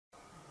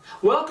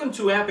Welcome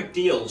to Epic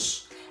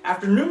Deals.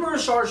 After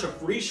numerous hours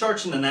of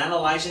researching and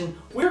analysing,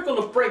 we're going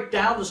to break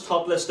down this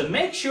top list to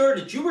make sure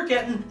that you are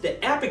getting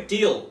the epic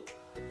deal.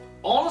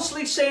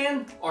 Honestly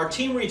saying, our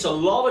team reads a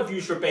lot of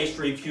user-based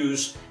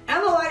reviews,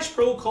 analyse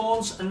pro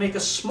cons and make a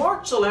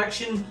smart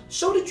selection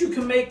so that you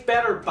can make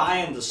better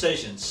buying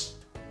decisions.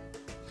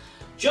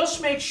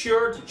 Just make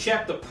sure to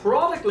check the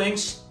product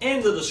links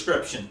in the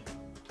description.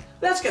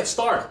 Let's get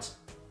started.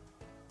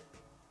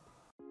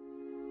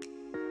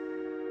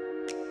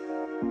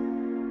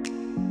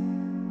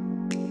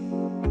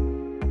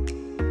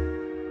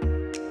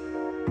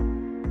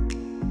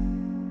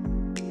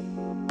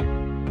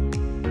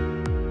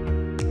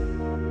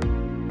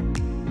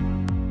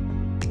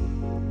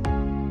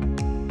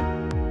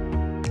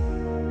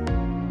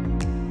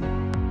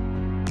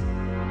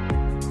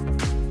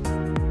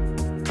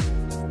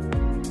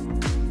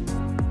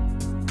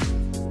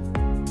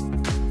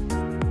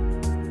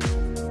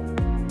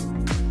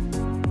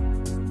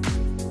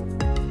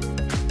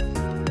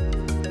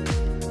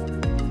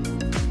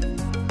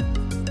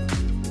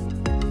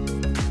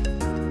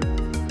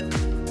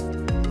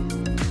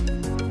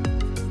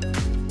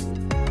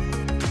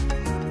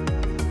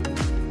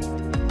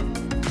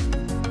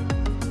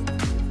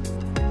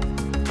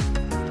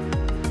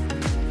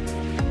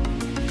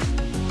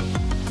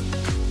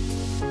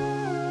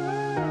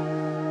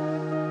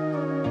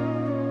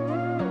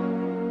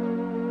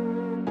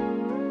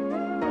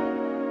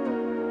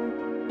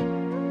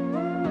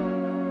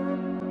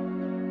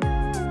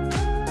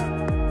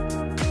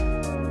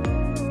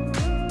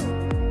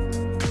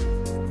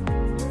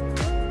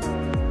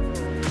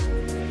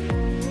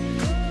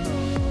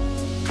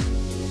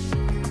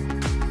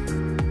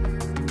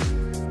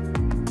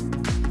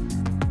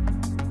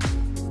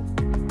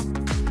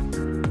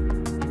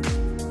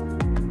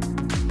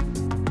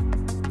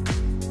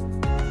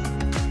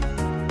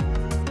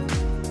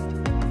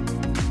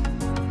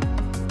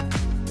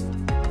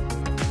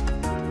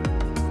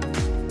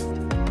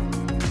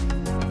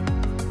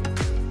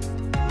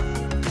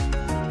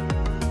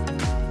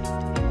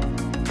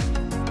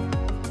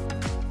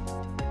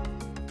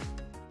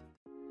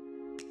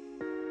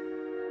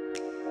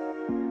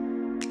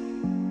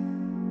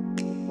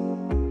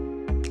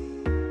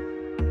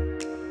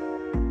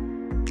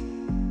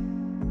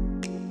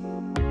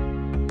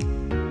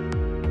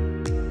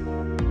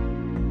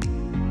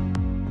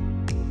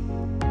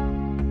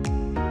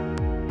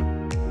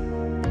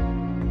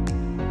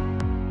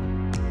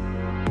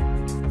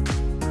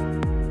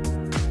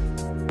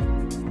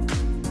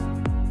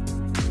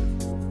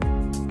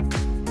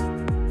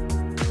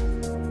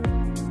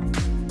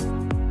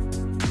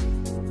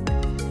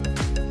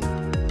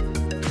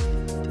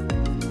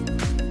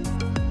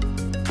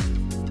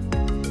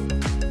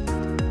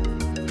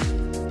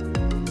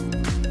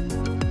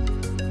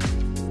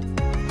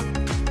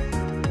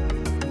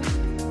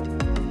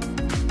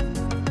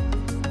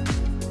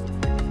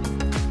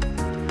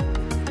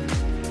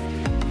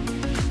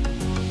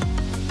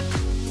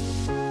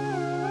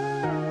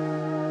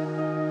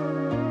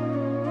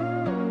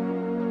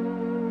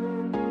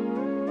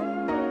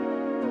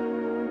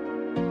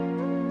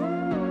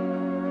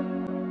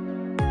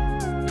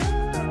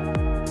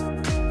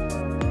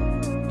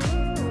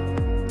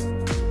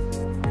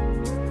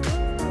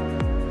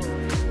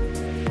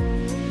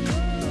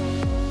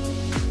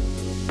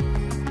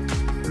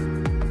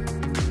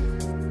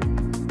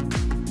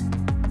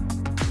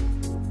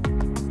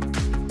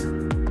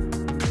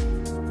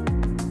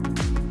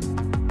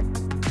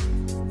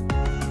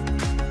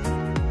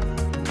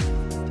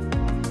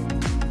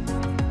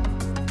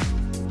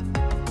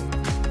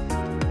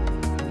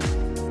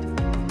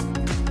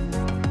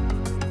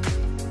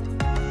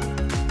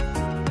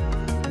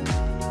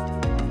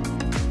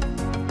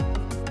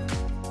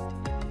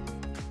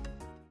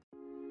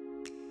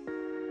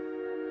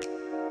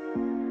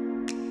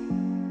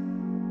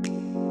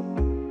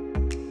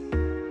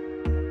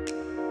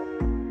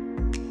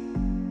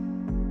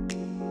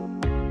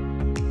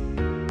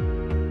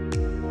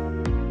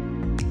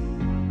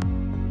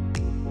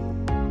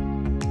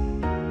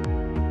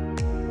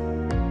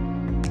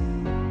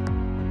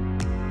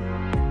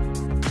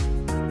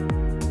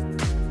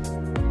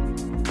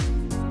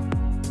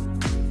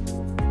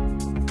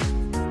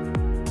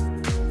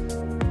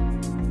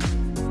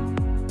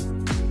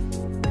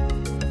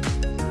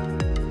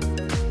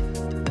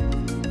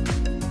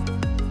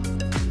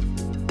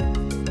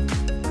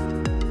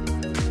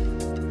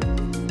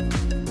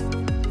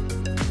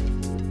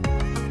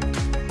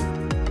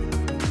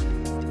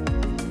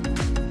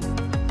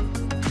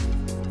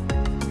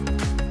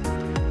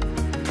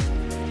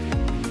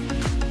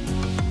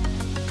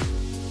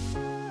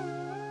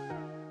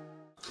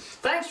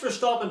 Thanks for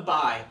stopping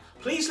by.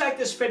 Please like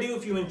this video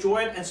if you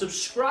enjoyed and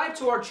subscribe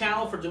to our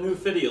channel for the new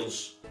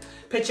videos.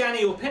 Pitch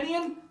any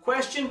opinion,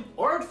 question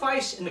or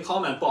advice in the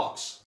comment box.